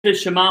This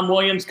is Shammond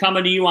Williams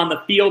coming to you on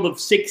the field of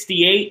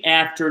 68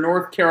 after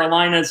North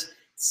Carolina's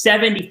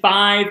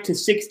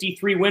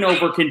 75-63 win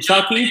over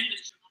Kentucky.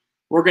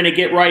 We're going to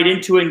get right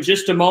into it in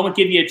just a moment,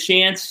 give you a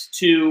chance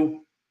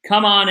to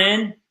come on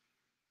in.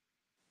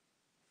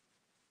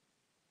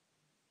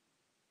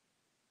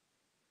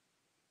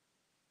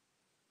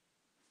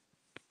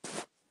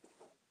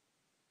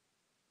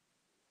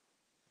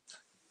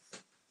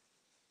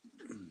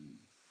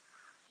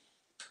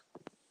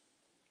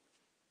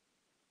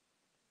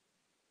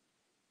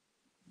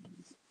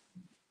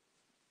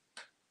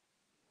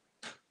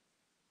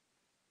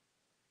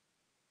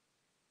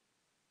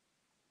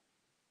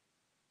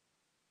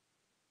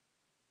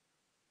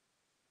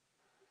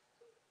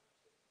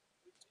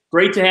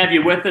 Great to have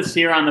you with us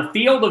here on the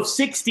field of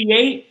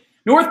 68.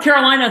 North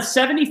Carolina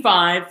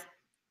 75,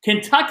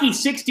 Kentucky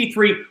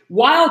 63.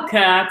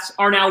 Wildcats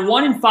are now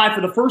 1-5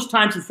 for the first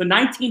time since the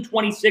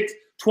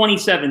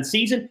 1926-27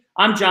 season.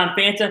 I'm John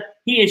Fanta.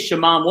 He is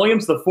Shammond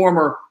Williams, the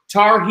former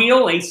Tar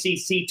Heel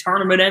ACC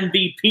tournament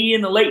MVP in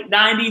the late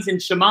 90s.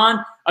 And Shammond,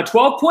 a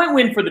 12-point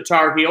win for the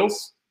Tar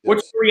Heels.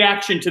 What's your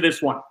reaction to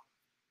this one?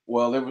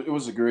 Well, it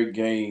was a great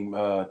game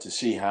to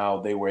see how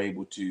they were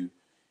able to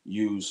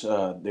use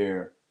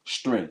their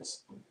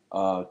strengths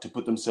to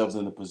put themselves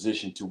in a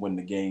position to win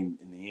the game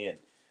in the end.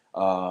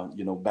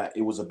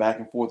 It was a back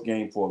and forth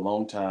game for a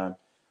long time.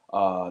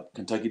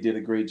 Kentucky did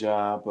a great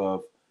job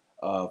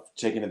of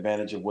taking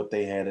advantage of what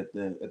they had at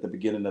the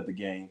beginning of the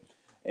game,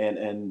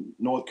 and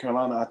North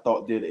Carolina, I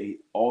thought, did an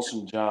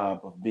awesome job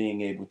of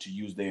being able to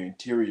use their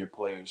interior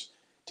players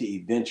to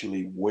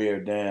eventually wear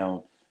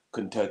down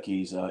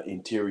Kentucky's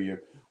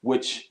interior,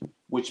 which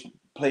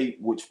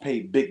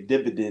paid big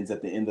dividends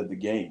at the end of the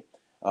game.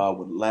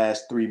 With the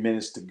last 3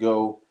 minutes to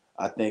go,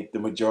 I think the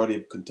majority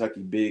of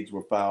Kentucky bigs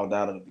were fouled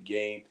out of the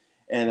game,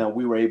 and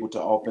we were able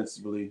to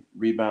offensively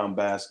rebound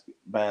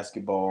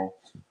basketball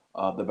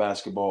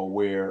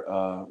where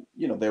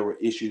there were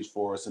issues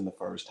for us in the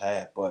first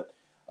half. But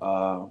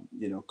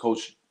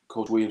Coach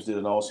Williams did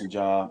an awesome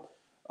job.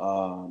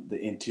 The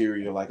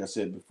interior, like I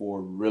said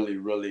before,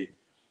 really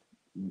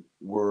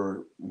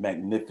were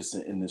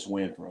magnificent in this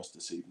win for us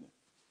this evening.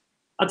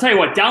 I'll tell you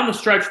what, down the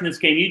stretch in this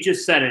game, you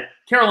just said it,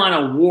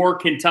 Carolina wore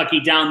Kentucky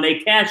down. They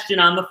cashed in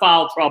on the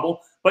foul trouble,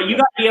 but you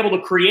got to be able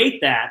to create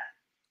that.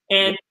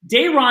 And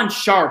Day'Ron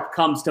Sharpe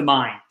comes to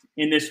mind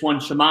in this one,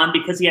 Shammond,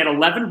 because he had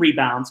 11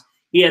 rebounds.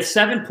 He has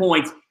 7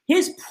 points.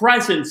 His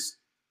presence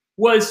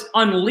was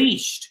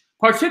unleashed,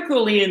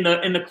 particularly in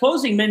the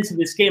closing minutes of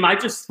this game. I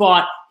just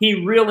thought he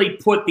really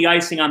put the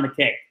icing on the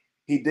cake.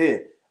 He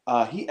did.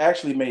 He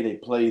actually made a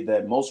play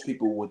that most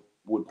people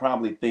would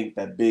probably think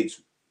that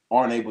bigs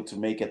aren't able to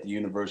make at the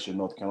University of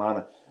North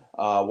Carolina.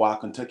 While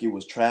Kentucky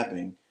was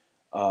trapping,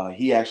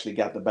 he actually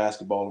got the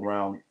basketball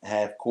around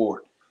half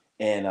court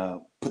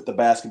and put the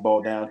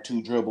basketball down,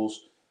 2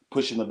 dribbles,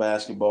 pushing the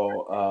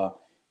basketball,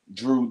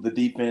 drew the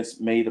defense,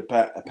 made a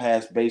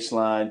pass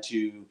baseline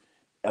to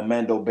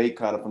Amando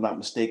Baycott, if I'm not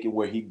mistaken,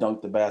 where he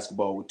dunked the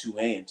basketball with 2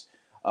 hands.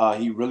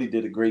 He really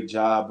did a great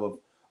job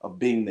of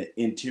being the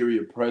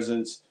interior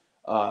presence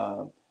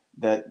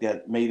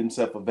that made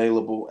himself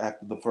available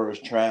after the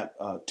first trap,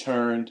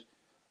 turned,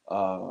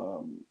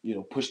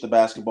 pushed the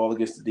basketball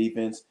against the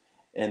defense.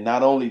 And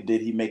not only did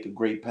he make a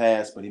great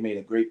pass, but he made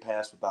a great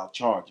pass without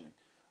charging,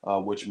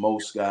 which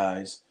most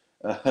guys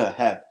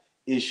have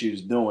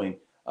issues doing,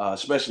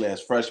 especially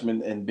as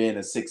freshmen and being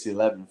a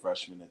 6'11"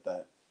 freshman at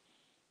that.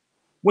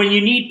 When you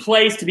need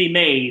plays to be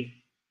made,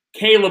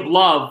 Caleb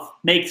Love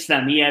makes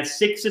them. He has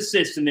 6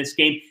 assists in this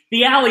game.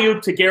 The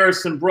alley-oop to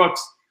Garrison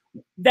Brooks,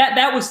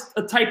 that was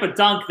a type of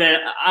dunk that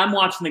I'm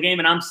watching the game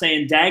and I'm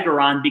saying dagger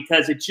on,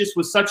 because it just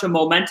was such a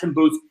momentum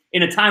boost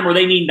in a time where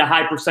they needed a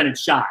high percentage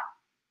shot.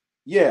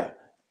 Yeah.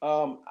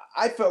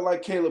 I felt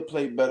like Caleb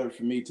played better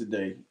for me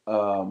today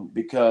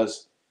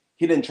because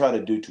he didn't try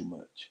to do too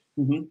much.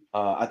 Mm-hmm.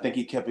 I think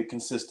he kept it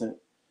consistent.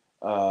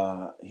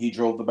 He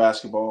drove the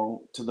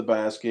basketball to the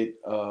basket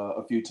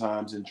a few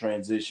times in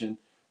transition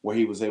where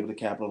he was able to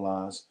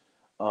capitalize.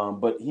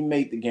 But he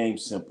made the game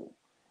simple.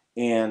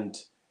 And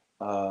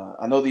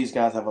I know these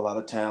guys have a lot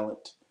of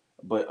talent,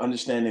 but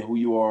understanding who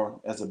you are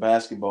as a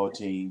basketball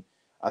team,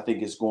 I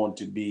think it's going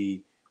to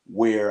be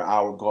where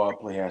our guard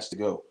play has to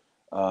go.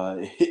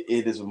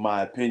 It is, in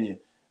my opinion,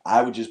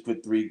 I would just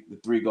put the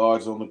 3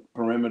 guards on the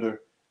perimeter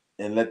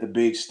and let the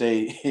bigs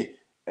stay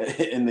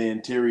in the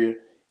interior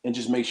and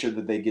just make sure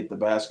that they get the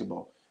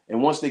basketball.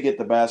 And once they get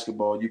the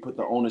basketball, you put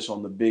the onus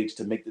on the bigs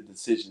to make the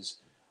decisions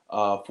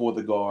for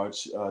the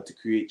guards to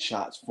create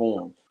shots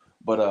for them.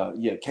 But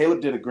Caleb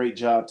did a great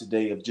job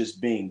today of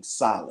just being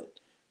solid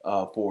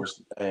for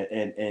us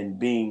and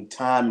being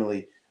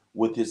timely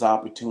with his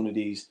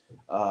opportunities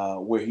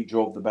where he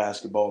drove the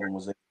basketball and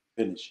was able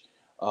to finish.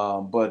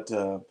 But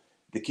the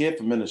kid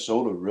from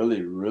Minnesota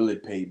really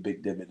paid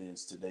big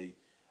dividends today.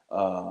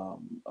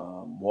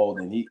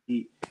 Walden,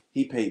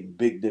 he paid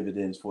big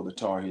dividends for the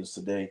Tar Heels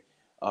today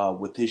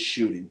with his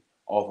shooting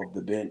off of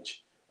the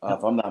bench.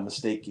 If I'm not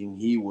mistaken,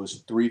 he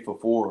was 3 for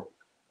 4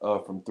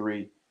 from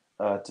 3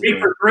 today. 3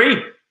 for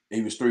 3.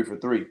 He was 3 for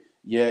 3.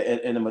 Yeah,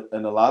 and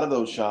a lot of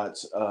those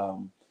shots,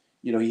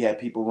 he had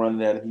people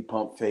running at him. He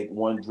pump fake,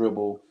 one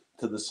dribble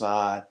to the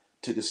side,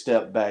 took a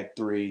step back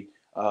three.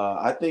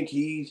 I think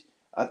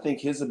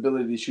his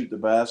ability to shoot the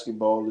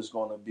basketball is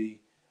going to be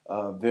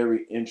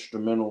very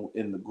instrumental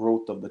in the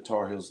growth of the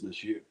Tar Heels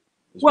this year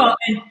as Well,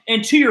 well.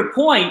 and to your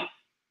point,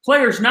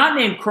 players not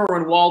named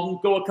Kerwin Walden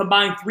go a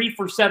combined 3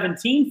 for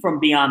 17 from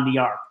beyond the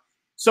arc.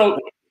 So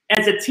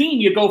as a team,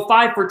 you go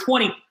 5 for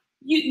 20.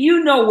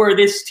 You know where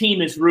this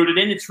team is rooted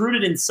in. It's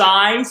rooted in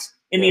size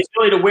and the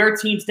ability to wear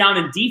teams down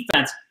in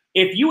defense.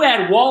 If you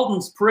add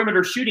Walden's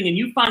perimeter shooting and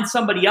you find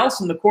somebody else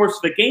in the course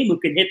of the game who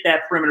can hit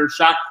that perimeter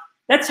shot,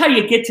 that's how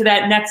you get to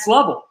that next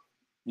level.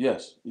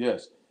 Yes,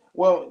 yes.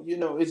 Well,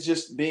 it's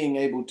just being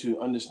able to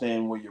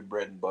understand where your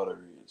bread and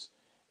butter is,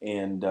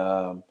 and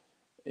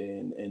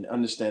and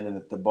understanding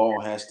that the ball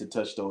has to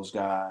touch those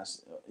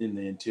guys in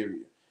the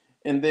interior,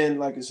 and then,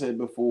 like I said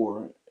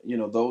before,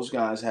 those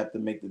guys have to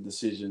make the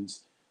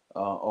decisions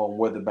on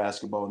where the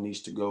basketball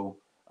needs to go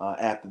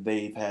after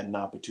they've had an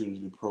opportunity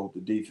to probe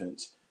the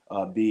defense,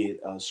 be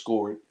it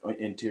score it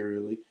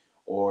interiorly,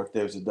 or if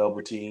there's a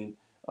double team,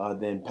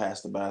 then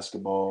pass the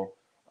basketball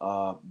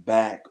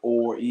back,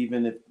 or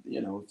even if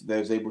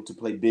there's able to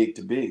play big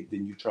to big,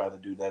 then you try to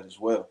do that as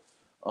well.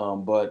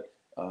 But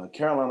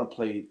Carolina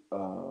played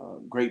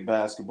great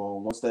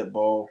basketball. Once that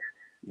ball,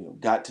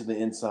 got to the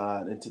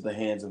inside into the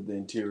hands of the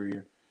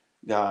interior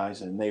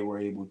guys, and they were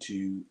able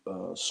to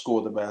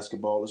score the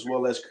basketball as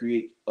well as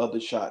create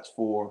other shots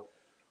for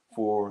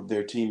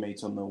their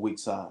teammates on the weak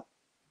side.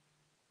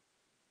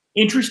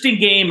 Interesting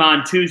game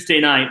on Tuesday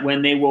night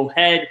when they will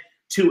head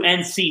to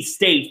NC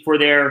State for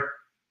their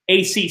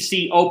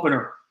ACC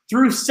opener.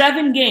 Through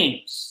 7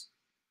 games,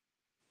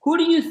 who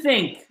do you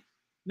think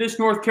this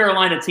North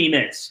Carolina team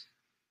is?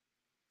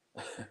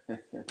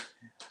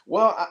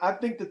 Well, I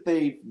think that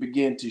they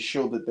begin to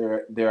show that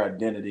their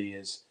identity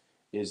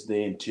is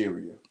the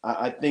interior.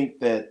 I think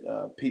that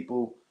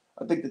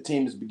I think the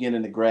team is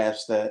beginning to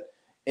grasp that,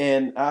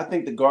 and I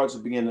think the guards are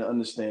beginning to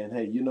understand.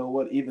 Hey, you know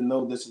what? Even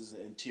though this is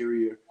an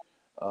interior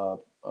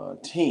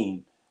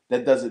team,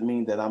 that doesn't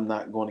mean that I'm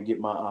not going to get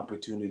my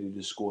opportunity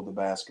to score the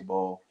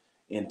basketball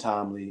in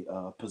timely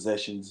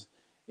possessions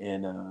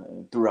and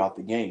throughout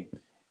the game.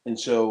 And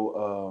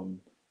so,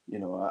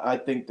 I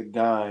think the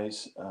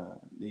guys,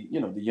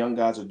 the young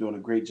guys are doing a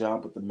great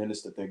job with the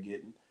minutes that they're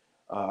getting.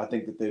 I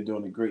think that they're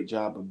doing a great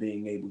job of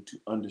being able to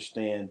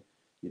understand,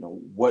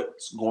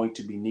 what's going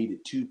to be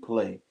needed to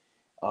play,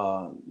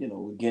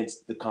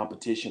 against the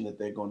competition that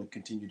they're going to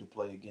continue to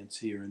play against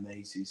here in the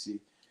ACC.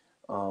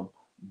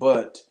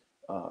 But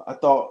I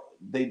thought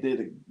they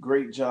did a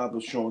great job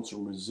of showing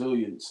some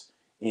resilience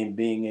in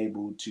being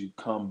able to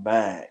come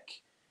back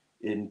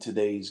in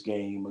today's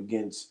game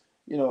against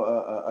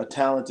a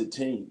talented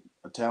team,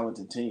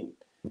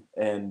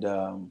 and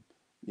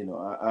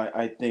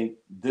I think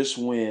this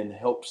win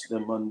helps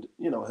them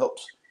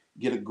helps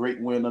get a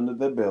great win under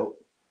their belt,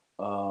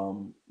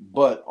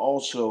 but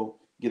also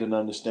get an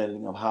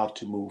understanding of how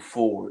to move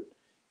forward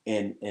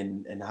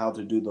and how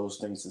to do those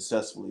things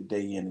successfully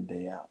day in and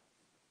day out.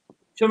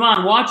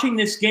 Shammond, watching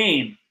this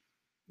game,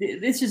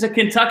 this is a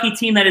Kentucky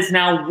team that is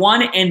now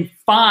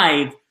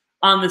 1-5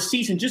 on the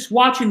season. Just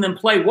watching them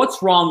play,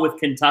 what's wrong with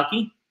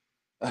Kentucky?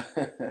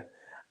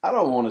 I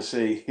don't want to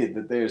say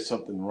that there's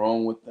something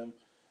wrong with them.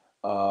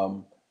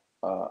 A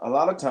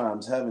lot of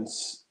times, having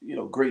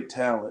great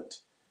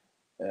talent,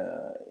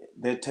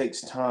 there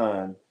takes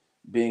time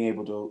being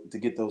able to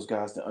get those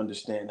guys to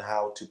understand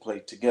how to play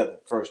together.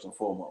 First and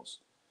foremost.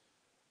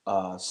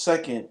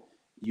 Second,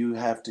 you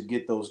have to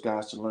get those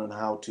guys to learn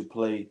how to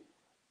play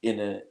in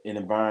an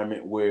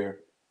environment where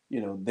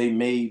they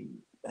may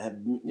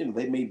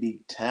they may be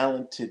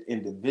talented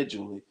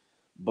individually,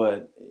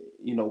 but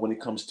when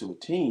it comes to a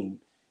team,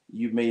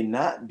 you may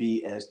not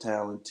be as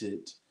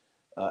talented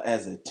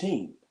as a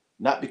team.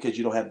 Not because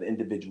you don't have the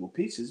individual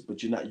pieces,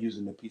 but you're not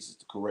using the pieces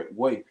the correct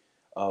way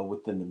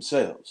within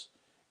themselves.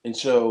 And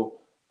so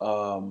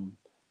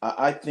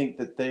I think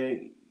that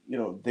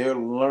they're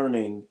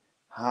learning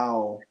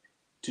how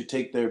to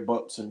take their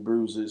bumps and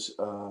bruises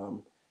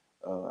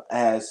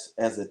as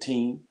a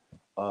team.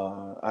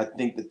 I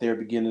think that they're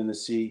beginning to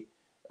see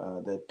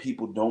that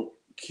people don't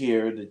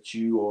care that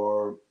you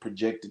are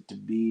projected to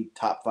be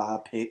top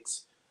 5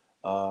 picks.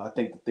 I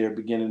think that they're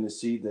beginning to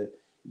see that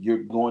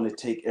you're going to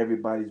take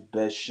everybody's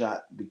best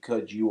shot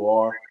because you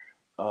are,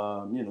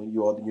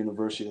 you are the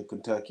University of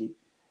Kentucky,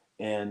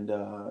 and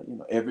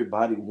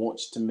everybody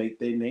wants to make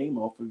their name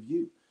off of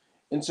you.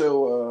 And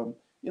so,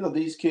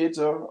 these kids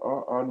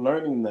are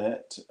learning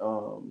that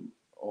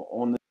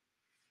on the.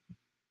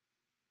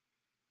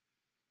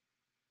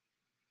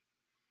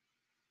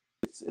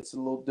 It's a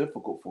little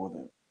difficult for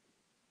them.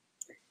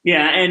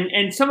 Yeah,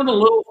 and some of the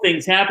little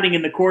things happening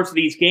in the course of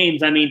these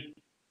games. I mean,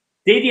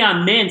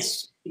 Davion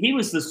Mintz, he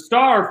was the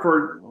star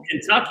for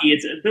Kentucky.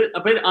 It's a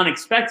bit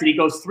unexpected. He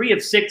goes 3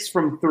 of 6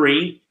 from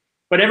 3,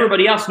 but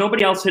nobody else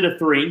hit a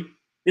 3.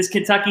 This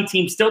Kentucky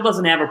team still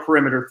doesn't have a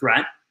perimeter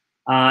threat.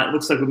 It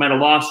looks like we might have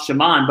lost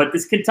Shammond, but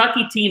this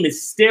Kentucky team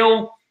is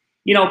still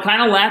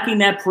kind of lacking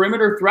that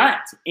perimeter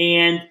threat.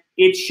 And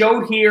it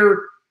showed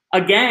here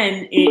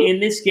again in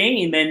this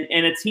game,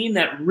 and a team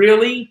that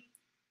really,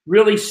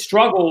 really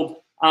struggled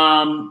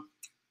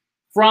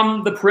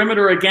from the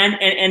perimeter again.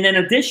 And then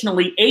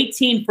additionally,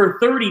 18 for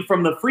 30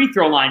 from the free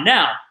throw line.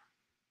 Now,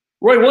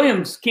 Roy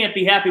Williams can't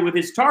be happy with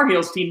his Tar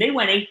Heels team. They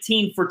went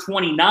 18 for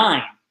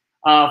 29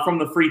 from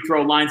the free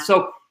throw line.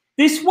 So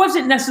this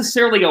wasn't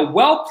necessarily a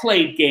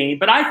well-played game,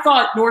 but I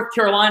thought North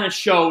Carolina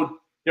showed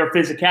their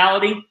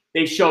physicality.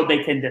 They showed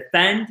they can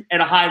defend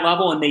at a high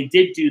level, and they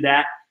did do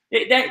that.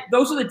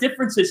 Those are the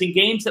differences in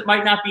games that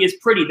might not be as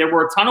pretty. There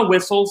were a ton of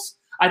whistles.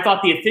 I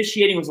thought the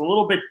officiating was a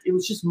little bit – it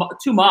was just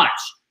too much.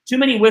 Too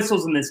many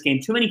whistles in this game.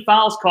 Too many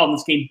fouls called in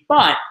this game.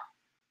 But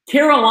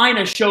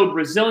Carolina showed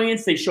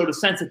resilience. They showed a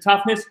sense of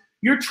toughness.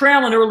 You're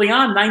trailing early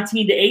on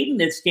 19-8 in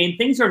this game.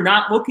 Things are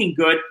not looking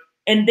good,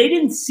 and they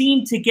didn't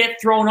seem to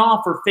get thrown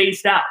off or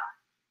phased out.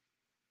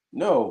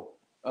 No.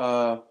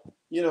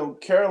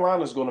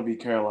 Carolina's going to be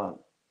Carolina.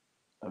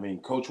 I mean,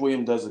 Coach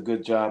Williams does a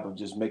good job of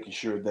just making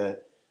sure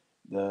that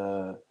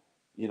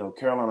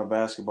Carolina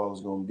basketball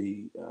is going to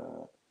be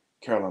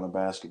Carolina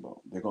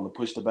basketball. They're going to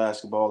push the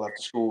basketball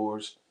after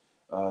scores.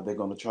 They're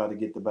going to try to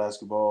get the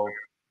basketball.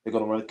 They're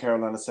going to run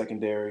Carolina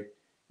secondary.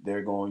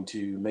 They're going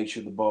to make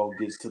sure the ball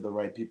gets to the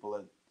right people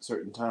at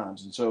certain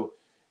times. And so,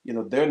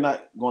 they're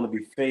not going to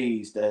be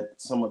phased at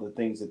some of the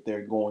things that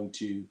they're going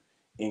to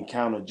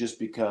encounter just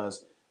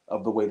because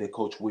of the way that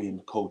Coach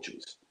Williams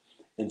coaches.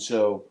 And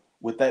so,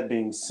 with that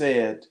being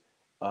said,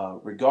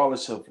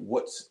 regardless of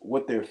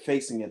what they're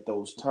facing at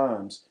those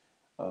times,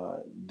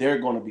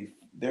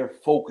 they're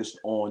focused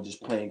on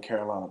just playing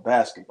Carolina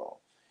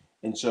basketball.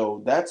 And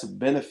so that's a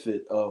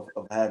benefit of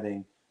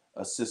having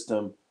a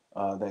system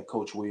that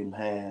Coach Williams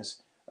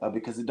has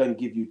because it doesn't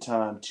give you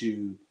time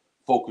to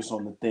focus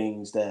on the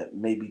things that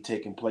may be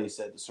taking place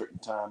at a certain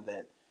time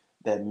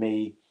that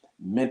may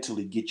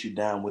mentally get you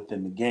down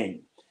within the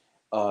game.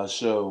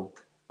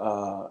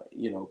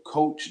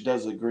 Coach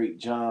does a great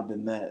job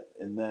in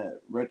that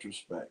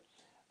retrospect.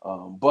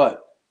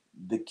 But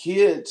the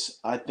kids,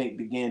 I think,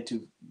 began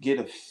to get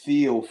a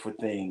feel for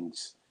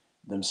things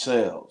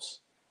themselves.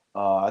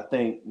 I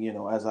think,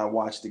 as I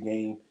watched the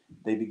game,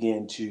 they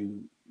began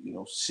to,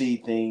 see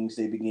things.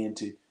 They began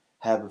to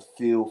have a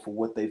feel for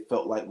what they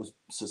felt like was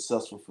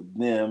successful for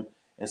them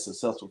and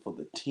successful for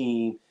the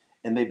team.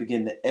 And they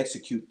began to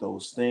execute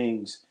those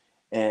things.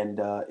 And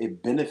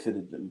it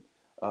benefited them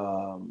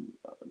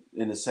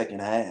in the second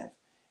half.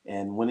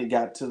 And when it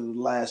got to the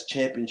last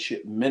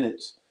championship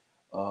minutes,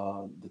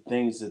 the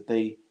things that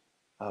they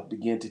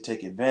began to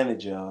take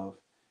advantage of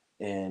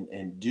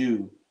and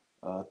do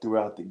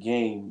throughout the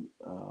game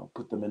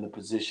put them in a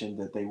position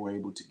that they were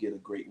able to get a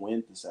great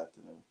win this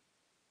afternoon.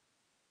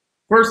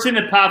 First thing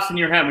that pops in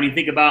your head when you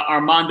think about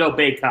Armando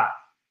Bacot.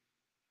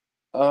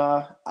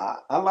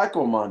 I like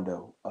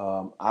Armando.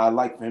 I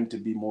like for him to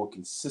be more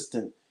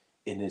consistent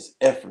in his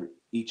effort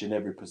each and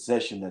every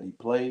possession that he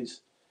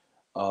plays.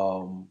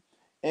 And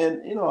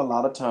a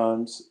lot of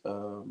times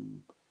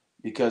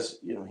because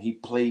he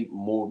played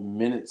more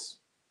minutes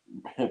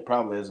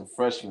probably as a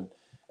freshman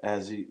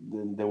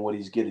than what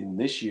he's getting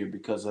this year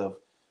because of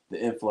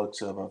the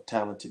influx of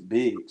talented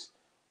bigs.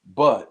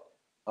 But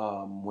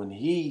when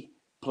he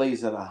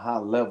plays at a high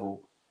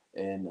level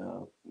and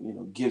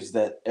gives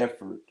that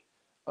effort,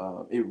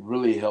 it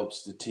really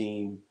helps the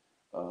team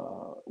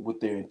with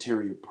their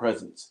interior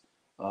presence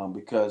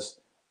because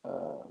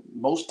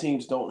most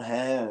teams don't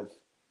have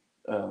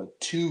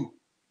two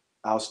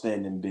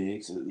outstanding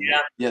bigs,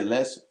 yet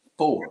less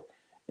four.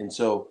 And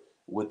so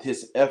with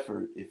his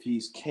effort, if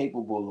he's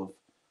capable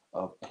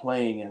of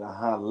playing at a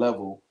high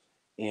level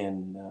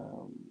and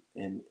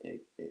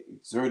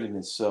exerting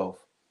himself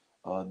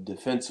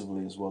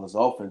defensively as well as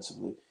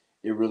offensively,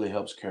 it really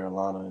helps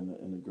Carolina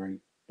in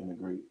a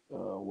great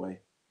way.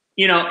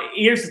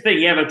 Here's the thing: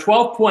 you have a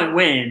 12-point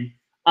win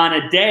on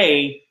a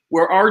day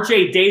where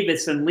R.J.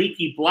 Davis and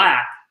Leaky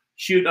Black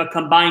shoot a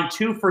combined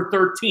 2 for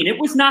 13. It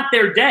was not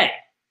their day.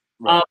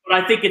 Right. But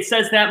I think it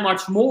says that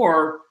much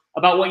more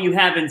about what you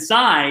have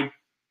inside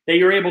that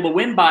you're able to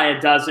win by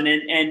a dozen.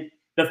 And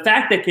the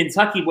fact that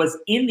Kentucky was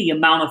in the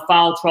amount of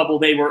foul trouble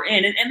they were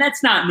in, and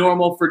that's not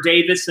normal for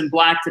Davis and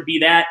Black to be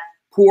that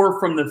poor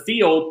from the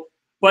field.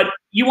 But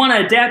you want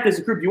to adapt as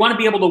a group. You want to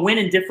be able to win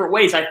in different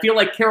ways. I feel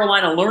like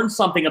Carolina learned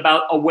something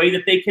about a way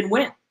that they can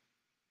win.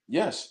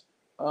 Yes.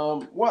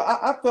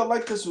 I felt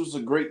like this was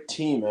a great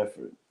team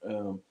effort.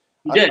 You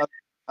did.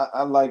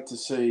 I like to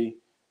say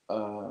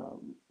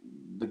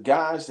the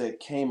guys that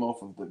came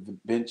off of the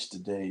bench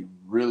today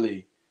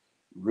really,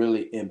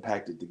 really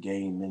impacted the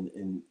game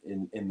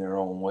in their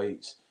own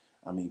ways.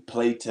 I mean,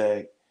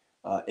 Playtech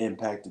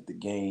impacted the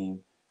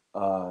game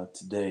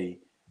today.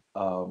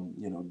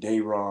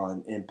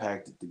 Dayron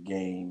impacted the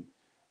game.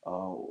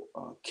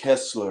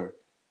 Kessler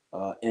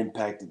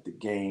impacted the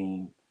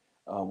game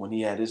when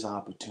he had his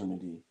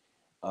opportunity.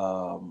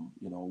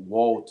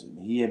 Walton,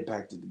 he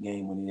impacted the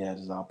game when he had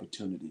his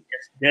opportunity.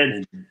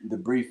 Yes, in the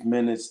brief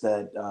minutes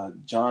that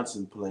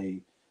Johnson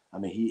played, I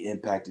mean, he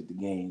impacted the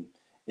game.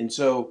 And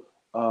so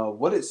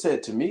what it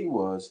said to me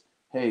was,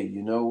 hey,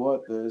 you know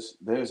what?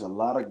 There's a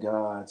lot of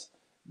guys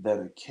that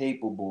are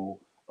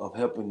capable of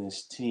helping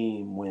this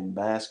team win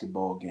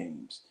basketball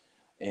games,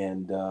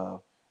 and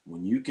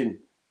when you can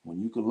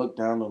when you can look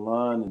down the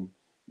line and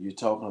you're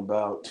talking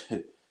about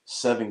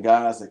seven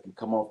guys that can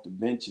come off the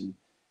bench and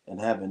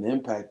have an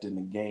impact in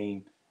the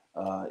game,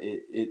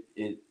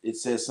 it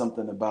says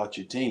something about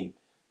your team.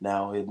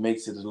 Now it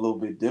makes it a little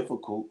bit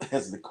difficult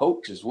as the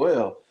coach as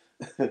well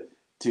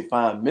to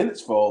find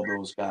minutes for all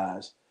those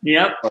guys.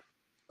 Yep.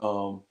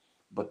 Um,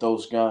 but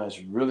those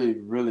guys really,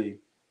 really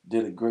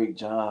did a great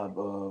job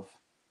of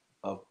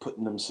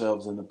putting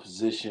themselves in a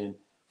position,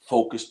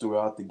 focused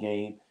throughout the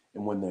game,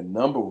 and when their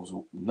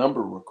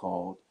number were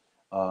called,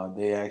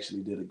 they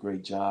actually did a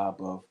great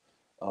job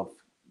of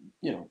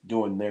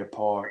doing their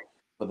part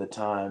for the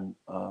time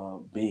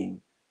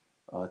being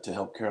to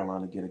help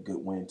Carolina get a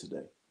good win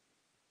today.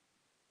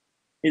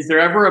 Is there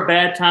ever a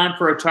bad time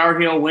for a Tar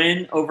Heel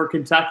win over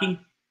Kentucky?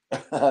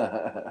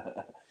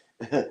 I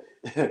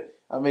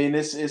mean,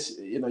 it's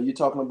you're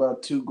talking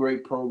about two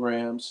great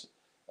programs,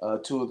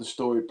 two of the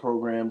storied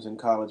programs in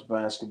college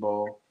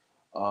basketball.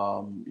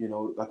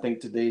 I think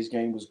today's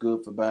game was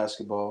good for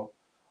basketball.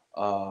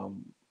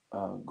 Um,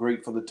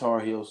 Great for the Tar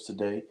Heels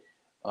today,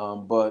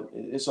 but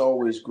it's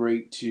always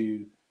great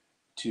to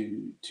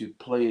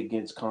play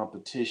against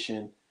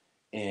competition,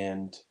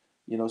 and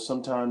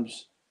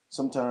sometimes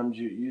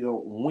you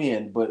don't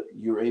win, but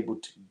you're able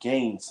to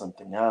gain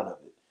something out of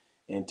it.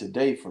 And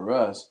today for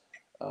us,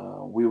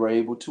 we were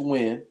able to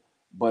win,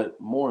 but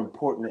more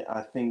importantly,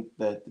 I think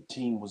that the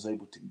team was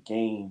able to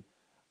gain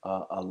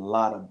a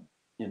lot of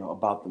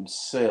about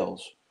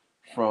themselves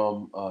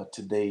from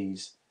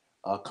today's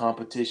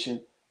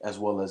competition as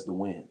well as the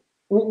win.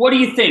 What do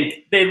you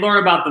think they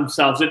learn about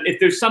themselves? If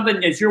there's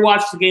something as you're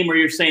watching the game where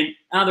you're saying,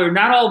 oh, they're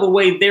not all the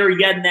way there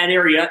yet in that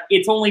area,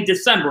 it's only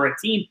December. A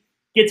team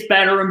gets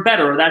better and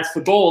better. That's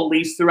the goal, at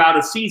least throughout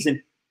a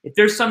season. If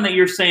there's something that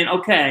you're saying,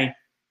 okay,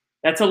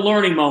 that's a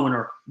learning moment,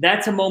 or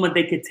that's a moment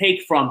they could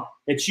take from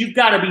that you've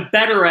got to be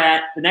better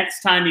at the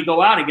next time you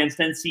go out against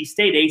NC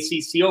State,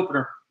 ACC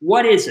opener,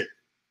 what is it?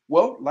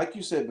 Well, like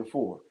you said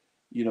before,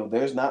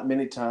 there's not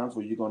many times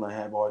where you're going to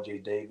have R.J.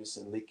 Davis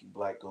and Leaky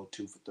Black go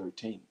 2 for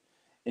 13.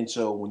 And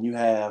so when you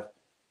have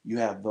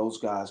those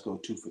guys go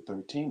 2 for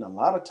 13, a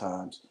lot of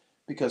times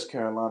because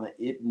Carolina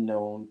isn't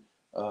known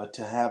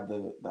to have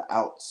the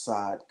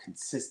outside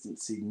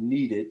consistency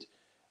needed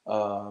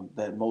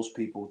that most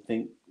people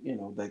think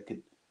that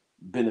could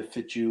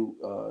benefit you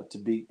to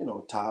be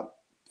top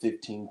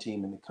 15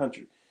 team in the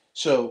country.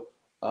 So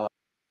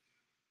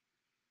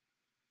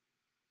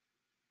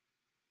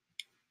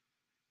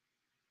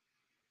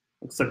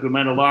Looks like we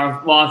might have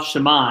lost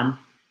Shammond.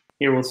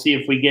 Here, we'll see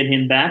if we get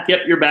him back.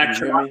 Yep, you're back,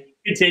 can you hear Shammond. me?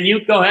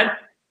 Continue. Go ahead.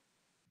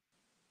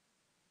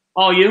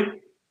 All you.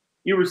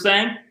 You were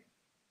saying?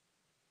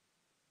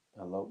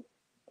 Hello.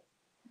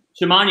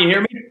 Shammond, you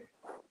hear me?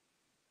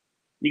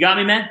 You got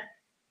me, man?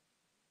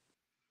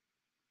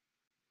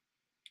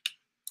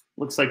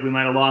 Looks like we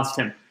might have lost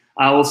him.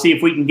 We'll see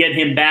if we can get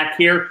him back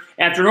here.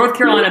 After North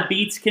Carolina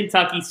beats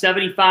Kentucky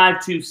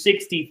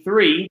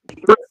 75-63,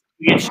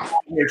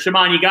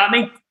 Shammond, you got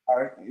me? All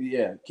right.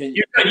 Yeah.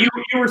 You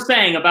were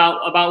saying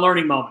about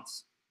learning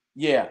moments.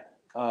 Yeah.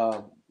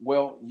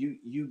 Well,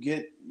 you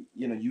get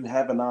you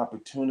have an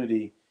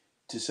opportunity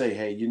to say,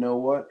 hey, you know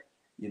what?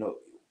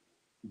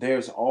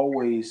 There's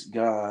always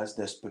guys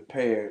that's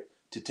prepared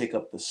to take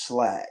up the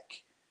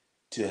slack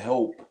to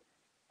help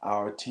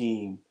our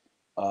team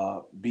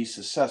be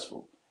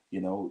successful.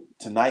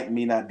 Tonight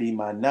may not be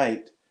my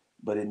night,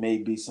 but it may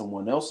be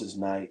someone else's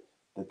night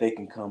that they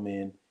can come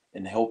in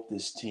and help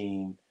this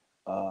team,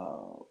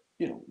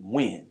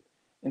 win.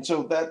 And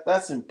so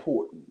that's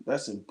important.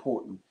 That's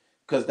important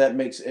because that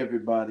makes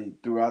everybody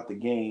throughout the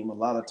game. A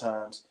lot of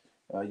times,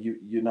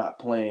 you're not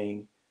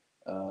playing.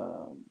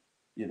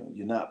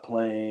 You're not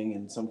playing,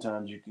 and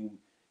sometimes you can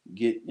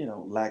get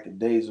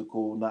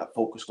lackadaisical, not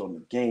focused on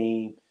the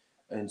game.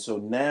 And so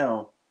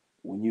now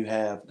when you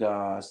have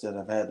guys that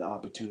have had the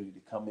opportunity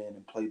to come in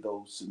and play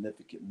those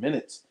significant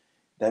minutes,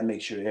 that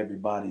makes sure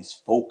everybody's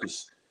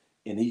focused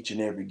in each and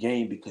every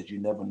game because you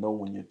never know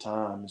when your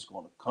time is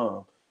going to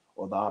come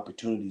or the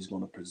opportunity is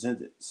going to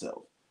present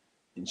itself.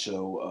 And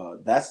so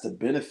that's the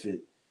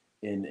benefit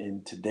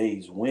in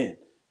today's win.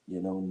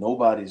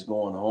 Nobody's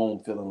going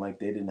home feeling like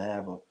they didn't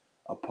have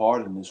a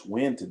part in this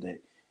win today.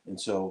 And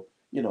so,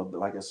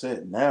 like I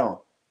said,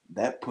 now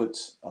that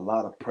puts a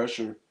lot of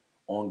pressure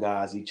on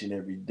guys each and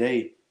every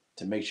day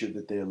to make sure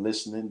that they're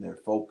listening, they're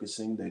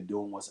focusing, they're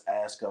doing what's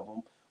asked of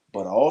them.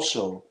 But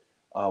also,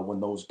 when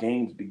those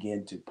games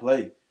begin to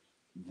play,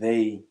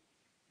 they're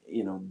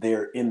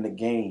in the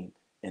game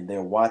and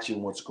they're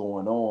watching what's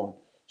going on.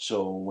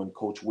 So when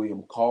Coach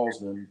William calls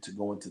them to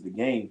go into the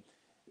game,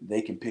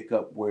 they can pick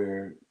up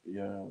where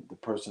the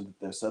person that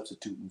they're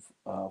substituting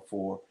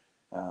for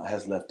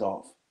has left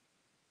off.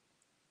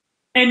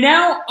 And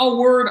now a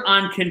word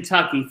on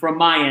Kentucky from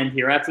my end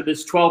here after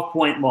this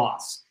 12-point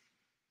loss.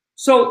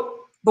 So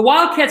the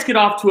Wildcats get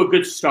off to a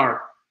good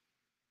start.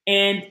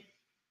 And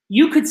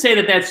you could say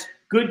that that's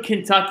good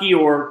Kentucky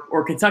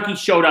or Kentucky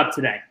showed up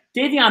today.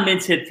 Davion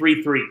Mintz hit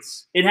 3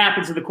 threes. It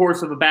happens in the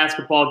course of a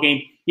basketball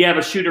game. You have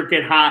a shooter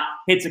get hot,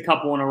 hits a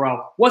couple in a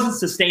row. Wasn't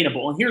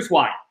sustainable, and here's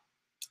why.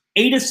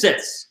 8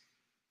 assists.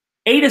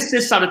 8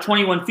 assists out of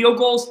 21 field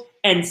goals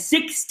and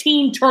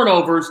 16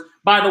 turnovers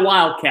by the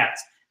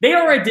Wildcats. They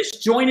are a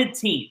disjointed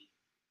team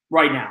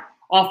right now.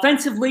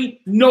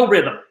 Offensively, no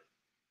rhythm.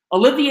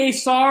 Olivier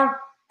Sarr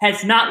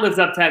has not lived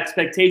up to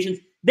expectations.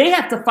 They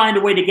have to find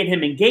a way to get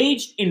him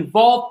engaged,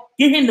 involved,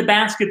 get him the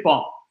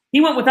basketball.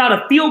 He went without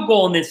a field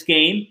goal in this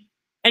game,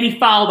 and he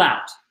fouled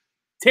out.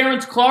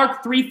 Terrence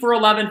Clark, 3 for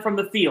 11 from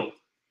the field.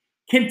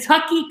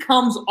 Kentucky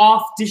comes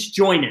off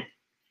disjointed.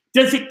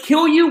 Does it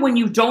kill you when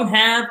you don't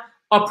have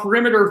a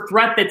perimeter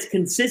threat that's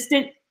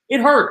consistent?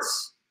 It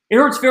hurts. It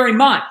hurts very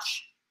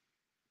much.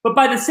 But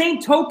by the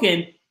same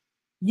token,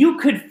 you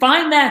could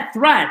find that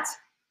threat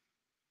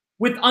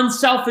with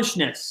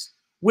unselfishness,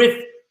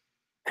 with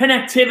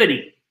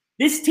connectivity.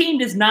 This team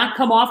does not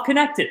come off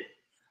connected.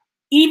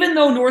 Even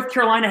though North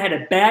Carolina had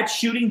a bad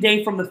shooting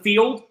day from the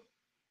field,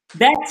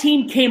 that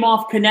team came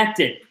off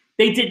connected.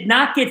 They did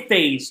not get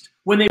phased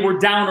when they were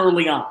down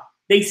early on.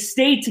 They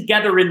stayed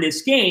together in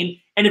this game,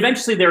 and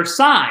eventually their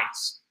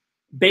size,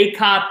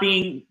 Baycott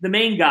being the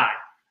main guy,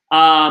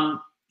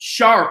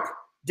 Sharp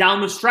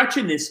down the stretch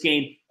in this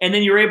game, and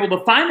then you're able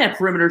to find that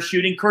perimeter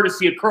shooting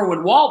courtesy of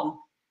Kerwin Walton.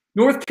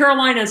 North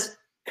Carolina's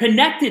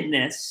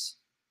connectedness,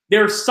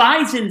 their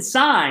size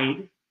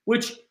inside,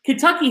 which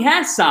Kentucky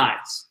has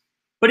size,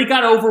 but it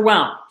got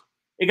overwhelmed.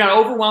 It got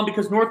overwhelmed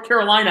because North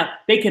Carolina,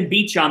 they can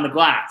beat you on the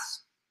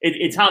glass.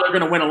 It's how they're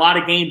going to win a lot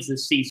of games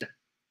this season.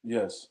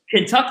 Yes.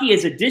 Kentucky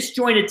is a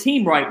disjointed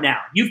team right now.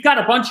 You've got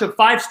a bunch of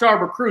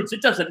 5-star recruits.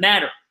 It doesn't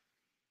matter.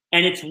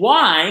 And it's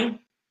why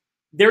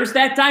there's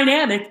that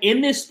dynamic in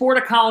this sport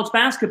of college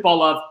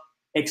basketball of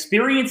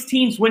experienced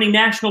teams winning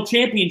national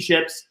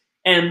championships.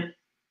 And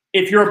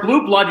if you're a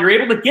blue blood, you're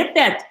able to get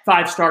that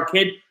 5-star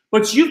kid,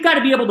 but you've got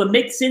to be able to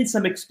mix in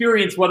some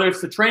experience, whether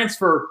it's the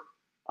transfer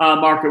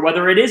market,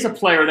 whether it is a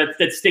player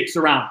that sticks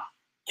around.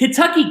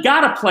 Kentucky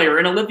got a player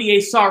in Olivier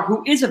Sarr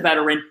who is a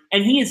veteran,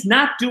 and he is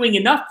not doing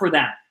enough for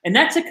them. And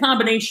that's a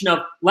combination of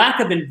lack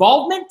of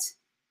involvement,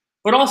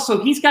 but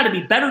also he's got to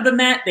be better than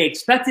that. They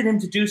expected him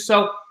to do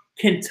so.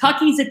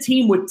 Kentucky's a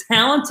team with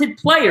talented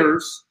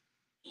players.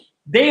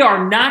 They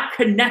are not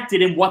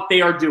connected in what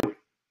they are doing.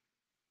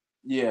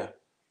 Yeah.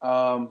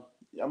 I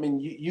mean,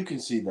 you can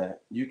see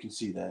that. You can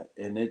see that.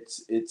 And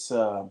it's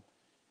an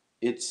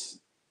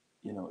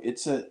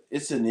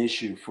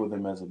issue for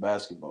them as a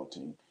basketball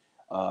team.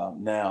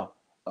 Now,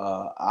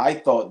 I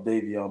thought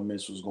Davion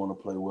Mintz was going to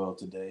play well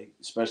today,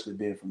 especially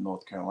being from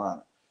North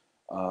Carolina.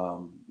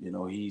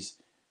 He's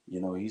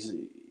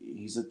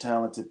a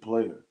talented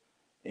player,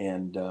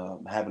 and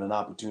having an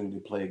opportunity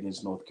to play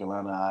against North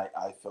Carolina,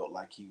 I felt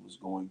like he was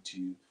going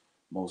to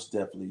most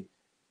definitely,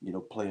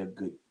 play a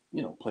good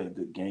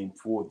game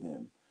for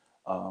them.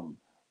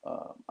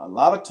 A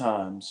lot of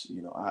times,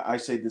 I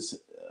say this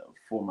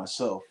for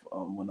myself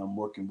when I'm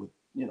working with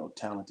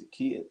talented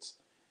kids.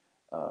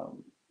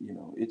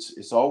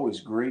 It's always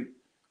great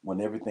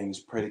when everything's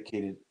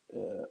predicated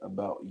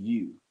about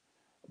you.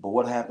 But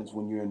what happens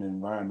when you're in an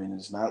environment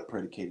that's not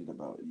predicated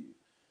about you?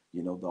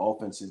 The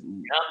offense is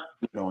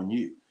on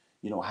you.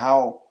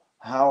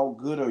 How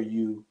good are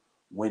you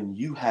when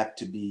you have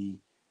to be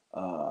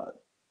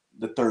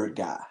the third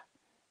guy?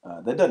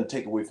 That doesn't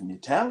take away from your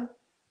talent,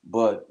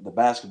 but the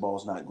basketball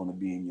is not going to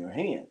be in your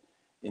hand.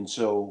 And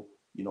so,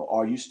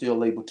 are you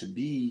still able to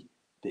be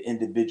the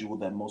individual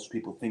that most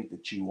people think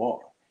that you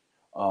are?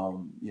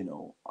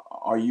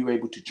 Are you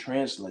able to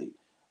translate?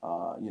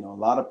 A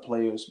lot of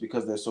players,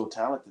 because they're so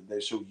talented,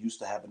 they're so used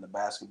to having the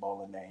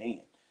basketball in their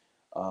hand.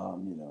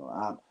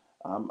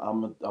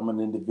 I'm an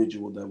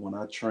individual that when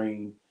I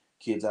train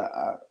kids,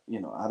 I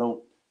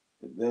don't.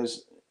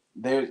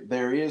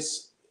 There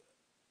is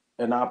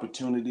an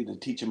opportunity to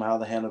teach them how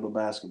to handle the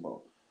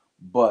basketball,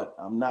 but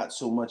I'm not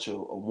so much a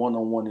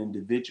one-on-one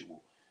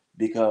individual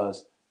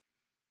because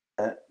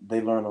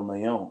they learn on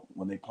their own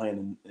when they play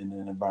in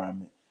an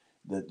environment.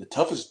 The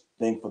toughest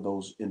thing for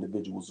those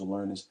individuals to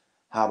learn is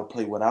how to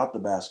play without the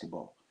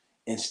basketball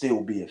and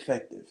still be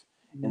effective.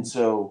 Mm-hmm. And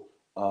so,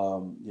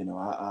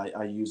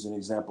 I use an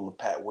example of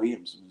Pat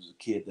Williams, who's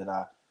a kid that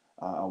I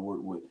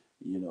worked with.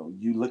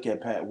 You look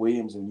at Pat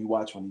Williams and you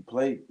watch when he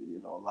played,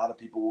 a lot of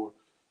people were,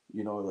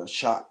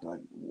 shocked. Like,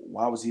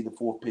 why was he the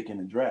 4th pick in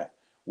the draft?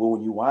 Well,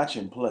 when you watch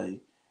him play,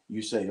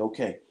 you say,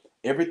 okay,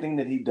 everything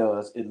that he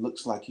does, it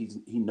looks like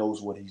he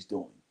knows what he's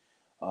doing.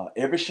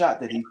 Every shot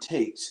that he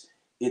takes,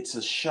 it's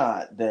a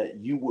shot that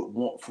you would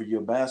want for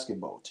your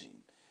basketball team.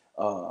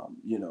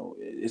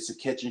 It's a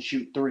catch and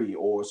shoot 3,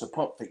 or it's a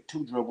pump fake,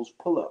 2 dribbles,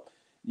 pull up.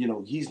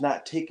 He's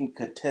not taking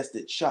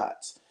contested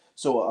shots.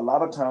 So a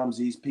lot of times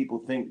these people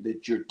think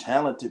that you're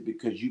talented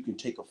because you can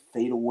take a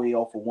fadeaway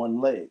off of one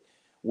leg.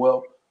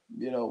 Well,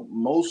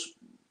 most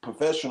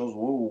professionals,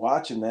 when we're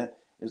watching that,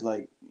 it's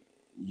like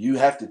you're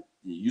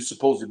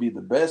supposed to be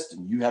the best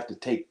and you have to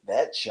take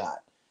that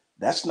shot.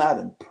 That's not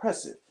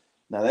impressive.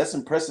 Now that's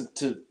impressive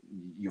to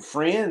your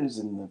friends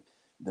and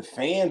the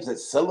fans that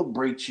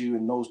celebrate you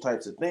and those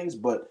types of things,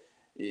 but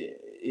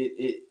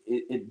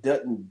it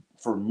doesn't,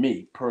 for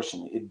me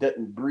personally, it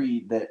doesn't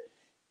breed that,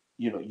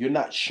 you're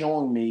not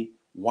showing me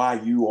why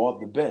you are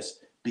the best,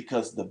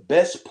 because the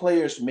best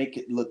players make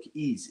it look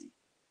easy.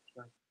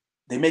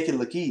 They make it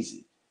look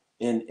easy.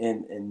 And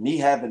me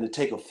having to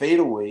take a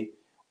fadeaway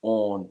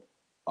on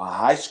a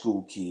high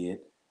school kid,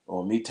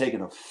 or me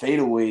taking a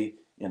fadeaway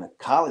in a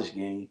college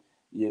game,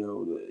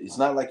 it's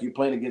not like you're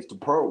playing against the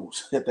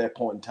pros at that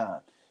point in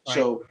time. Right.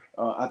 So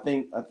I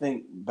think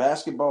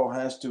basketball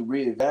has to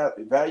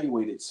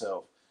reevaluate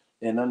itself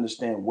and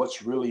understand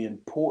what's really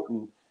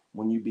important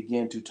when you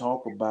begin to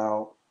talk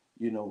about,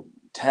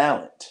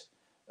 talent,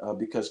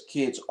 because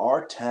kids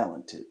are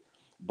talented.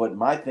 But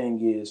my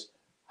thing is,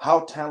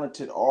 how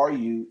talented are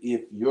you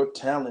if your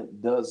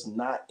talent does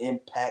not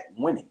impact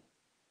winning?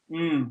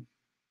 Mm.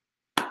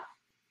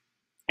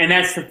 And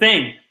that's the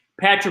thing.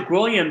 Patrick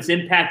Williams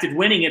impacted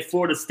winning at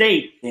Florida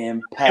State.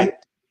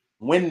 Impact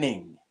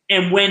winning.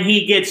 And when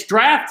he gets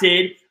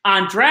drafted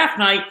on draft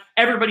night,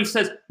 everybody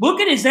says, look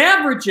at his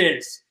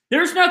averages.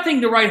 There's nothing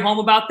to write home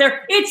about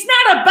there. It's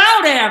not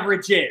about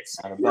averages.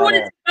 You know what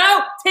it's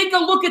about? Take a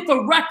look at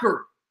the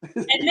record.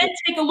 And then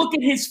take a look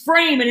at his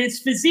frame and his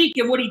physique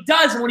and what he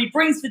does and what he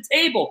brings to the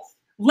table.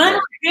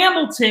 Leonard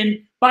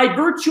Hamilton, by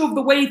virtue of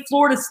the way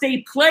Florida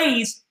State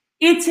plays,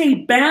 it's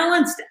a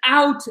balanced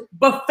out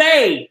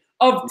buffet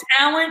of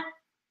talent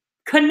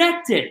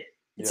connected.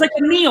 It's like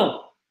a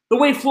meal, the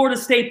way Florida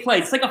State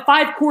plays. It's like a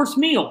 5-course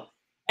meal.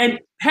 And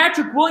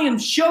Patrick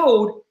Williams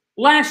showed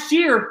last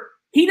year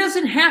he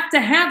doesn't have to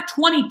have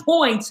 20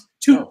 points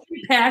to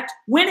impact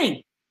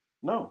winning.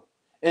 No.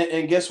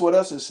 And guess what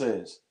else it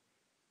says?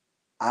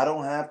 I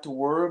don't have to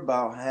worry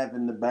about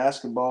having the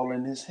basketball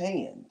in his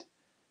hand.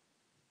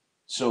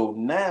 So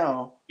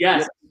now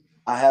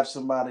I have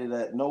somebody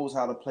that knows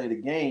how to play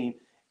the game,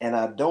 and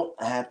I don't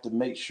have to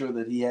make sure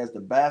that he has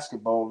the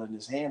basketball in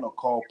his hand or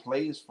call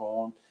plays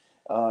for him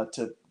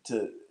to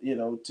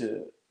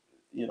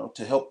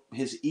help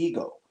his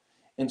ego.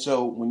 And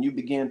so when you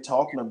begin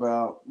talking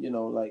about,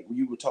 like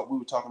we were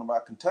talking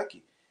about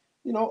Kentucky,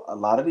 a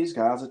lot of these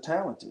guys are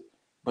talented,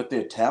 but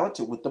they're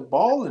talented with the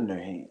ball in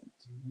their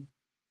hands. Mm-hmm.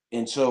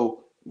 And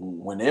so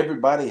when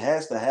everybody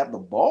has to have the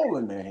ball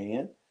in their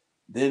hand,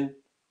 then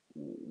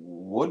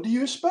what do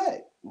you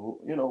expect?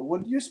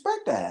 What do you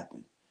expect to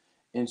happen?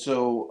 And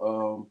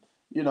so,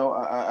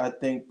 I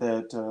think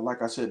that,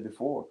 like I said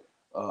before,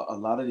 a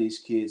lot of these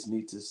kids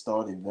need to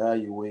start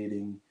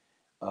evaluating,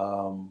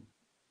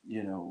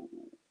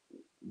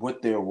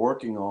 what they're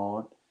working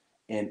on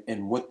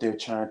and what they're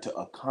trying to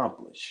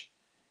accomplish.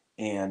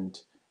 And,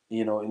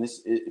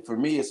 for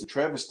me, it's a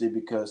travesty,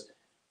 because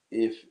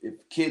if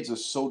kids are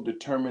so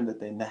determined that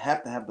they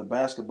have to have the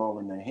basketball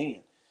in their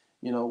hand,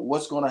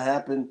 what's going to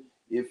happen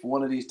if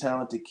one of these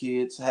talented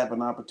kids have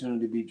an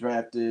opportunity to be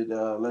drafted?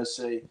 Let's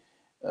say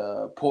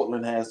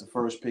Portland has the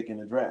first pick in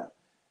the draft,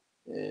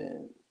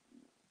 and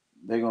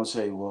they're going to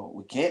say, well,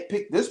 we can't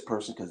pick this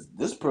person because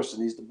this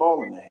person needs the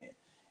ball in their hand.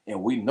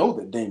 And we know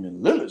that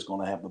Damian Lillard's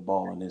going to have the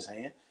ball in his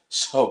hand.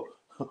 So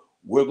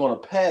we're going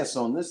to pass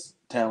on this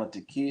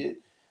talented kid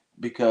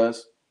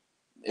because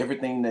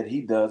everything that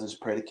he does is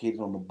predicated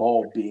on the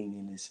ball being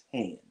in his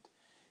hand.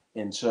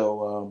 And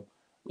so,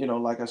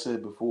 like I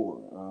said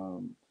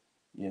before,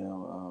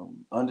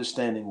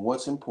 understanding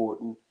what's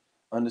important,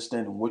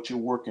 understanding what you're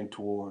working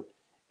toward,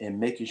 and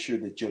making sure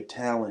that your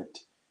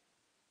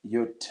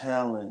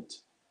talent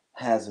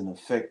has an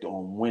effect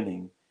on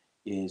winning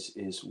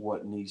is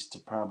what needs to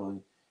probably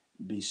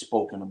be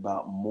spoken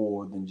about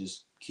more than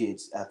just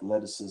kids'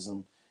 athleticism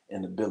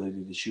and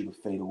ability to shoot a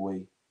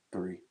fadeaway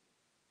three.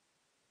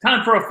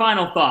 Time for a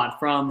final thought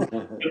from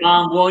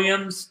Shammond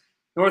Williams.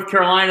 North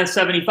Carolina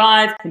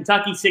 75,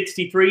 Kentucky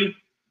 63.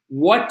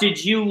 What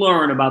did you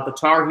learn about the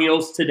Tar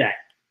Heels today?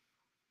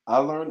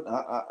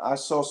 I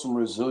saw some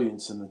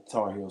resilience in the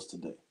Tar Heels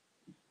today.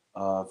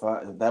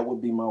 If that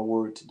would be my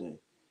word today,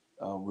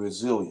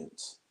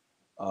 resilience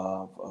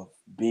of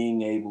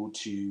being able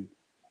to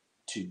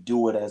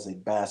do it as a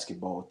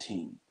basketball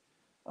team,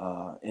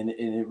 and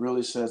it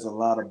really says a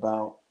lot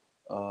about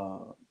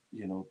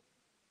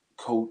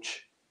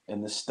coach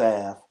and the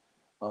staff,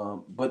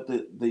 but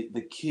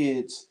the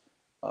kids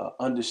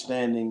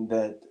understanding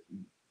that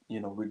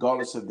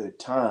regardless of their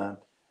time,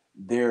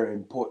 they're an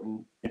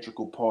important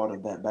integral part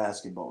of that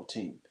basketball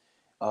team,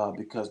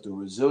 because the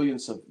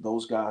resilience of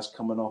those guys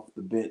coming off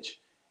the bench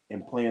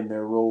and playing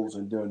their roles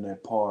and doing their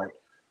part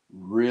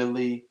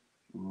really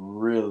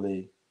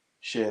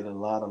shed a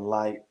lot of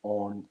light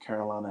on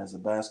Carolina as a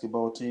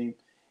basketball team,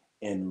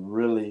 and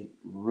really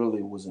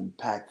was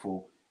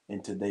impactful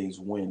in today's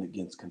win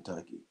against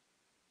Kentucky.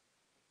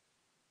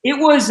 It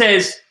was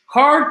as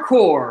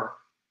hardcore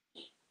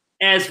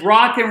as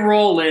rock and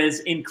roll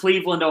is in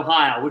Cleveland,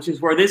 Ohio, which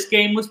is where this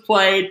game was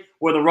played,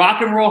 where the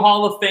Rock and Roll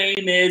Hall of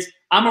Fame is.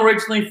 I'm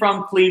originally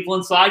from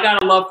Cleveland, so I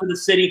got a love for the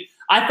city.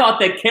 I thought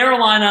that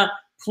Carolina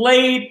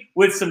played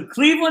with some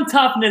Cleveland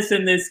toughness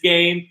in this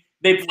game.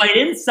 They played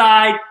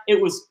inside.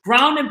 It was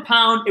ground and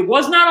pound. It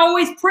was not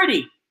always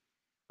pretty.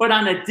 But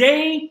on a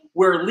day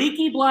where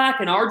Leaky Black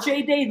and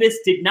R.J. Davis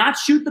did not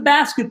shoot the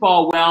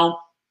basketball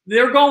well,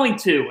 they're going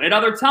to. At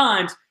other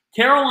times,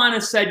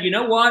 Carolina said, you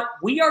know what?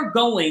 We are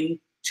going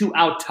to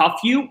out-tough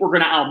you. We're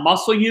going to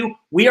out-muscle you.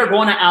 We are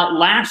going to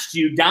outlast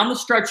you down the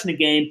stretch in the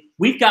game.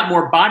 We've got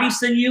more bodies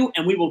than you,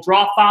 and we will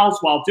draw fouls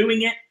while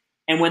doing it.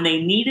 And when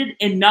they needed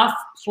enough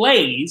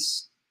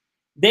plays,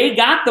 they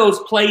got those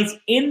plays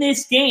in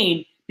this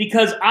game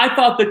because I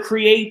thought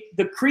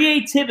the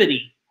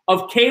creativity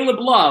of Caleb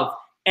Love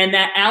and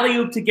that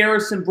alley-oop to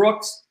Garrison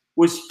Brooks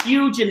was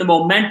huge in the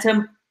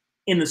momentum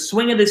in the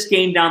swing of this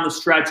game down the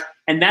stretch,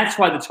 and that's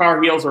why the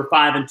Tar Heels are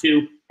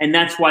 5-2, and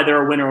that's why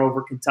they're a winner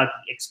over Kentucky.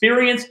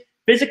 Experience,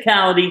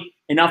 physicality,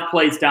 enough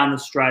plays down the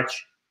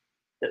stretch.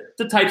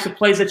 The types of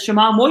plays that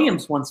Shammond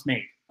Williams once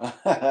made.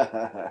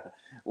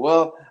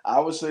 Well, I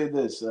would say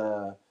this,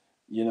 that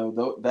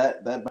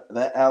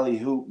alley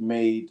hoop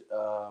made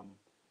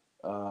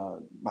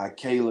by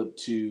Caleb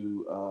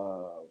to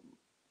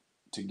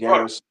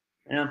Garrison.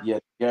 Yeah,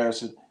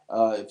 Garrison.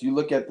 If you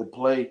look at the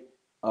play,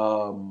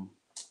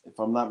 if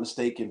I'm not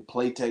mistaken,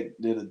 Playtech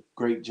did a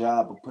great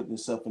job of putting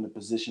himself in a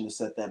position to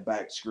set that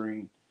back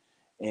screen,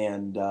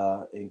 and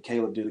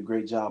Caleb did a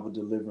great job of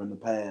delivering the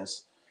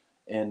pass,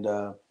 and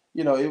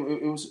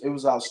it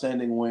was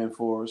outstanding win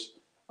for us.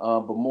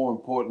 But more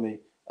importantly,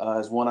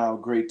 as one of our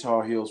great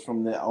Tar Heels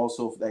from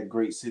that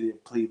great city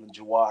of Cleveland,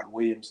 Jawad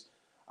Williams,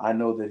 I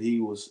know that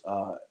he was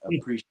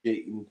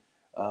appreciating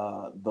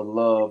the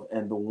love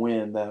and the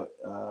win that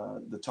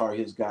the Tar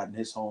Heels got in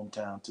his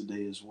hometown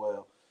today as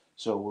well.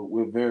 So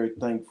we're very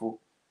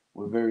thankful.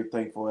 We're very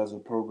thankful as a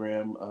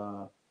program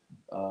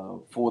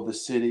for the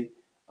city,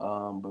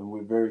 but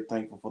we're very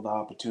thankful for the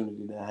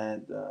opportunity that I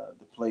had to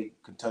play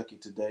Kentucky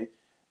today.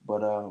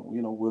 But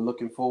we're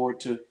looking forward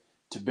to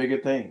bigger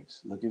things.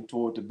 Looking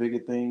forward to bigger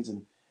things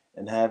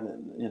and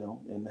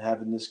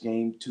having this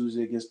game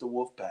Tuesday against the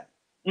Wolfpack.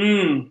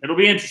 It'll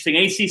be interesting.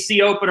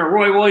 ACC opener,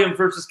 Roy Williams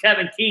versus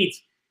Kevin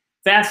Keats.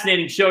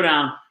 Fascinating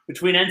showdown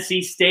between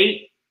NC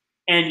State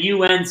and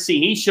UNC.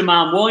 He's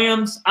Shammond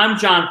Williams. I'm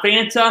John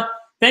Fanta.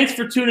 Thanks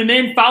for tuning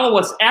in. Follow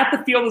us at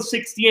the Field of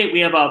 68. We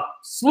have a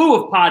slew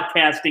of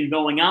podcasting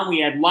going on. We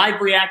had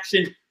live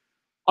reaction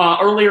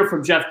earlier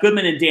from Jeff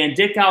Goodman and Dan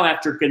Dickow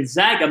after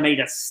Gonzaga made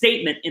a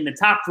statement in the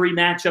top 3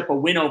 matchup, a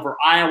win over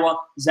Iowa.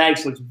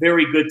 Zags looks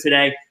very good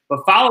today.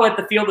 But follow at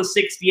the Field of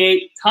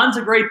 68. Tons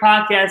of great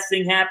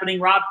podcasting happening.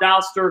 Rob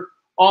Dalster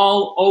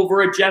all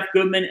over it, Jeff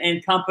Goodman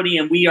and company,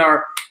 and we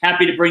are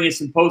happy to bring you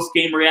some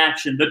post-game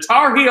reaction. The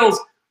Tar Heels,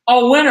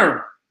 a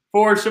winner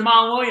for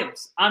Shammond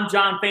Williams. I'm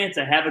John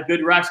Fanta. Have a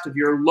good rest of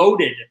your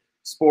loaded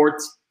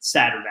sports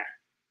Saturday.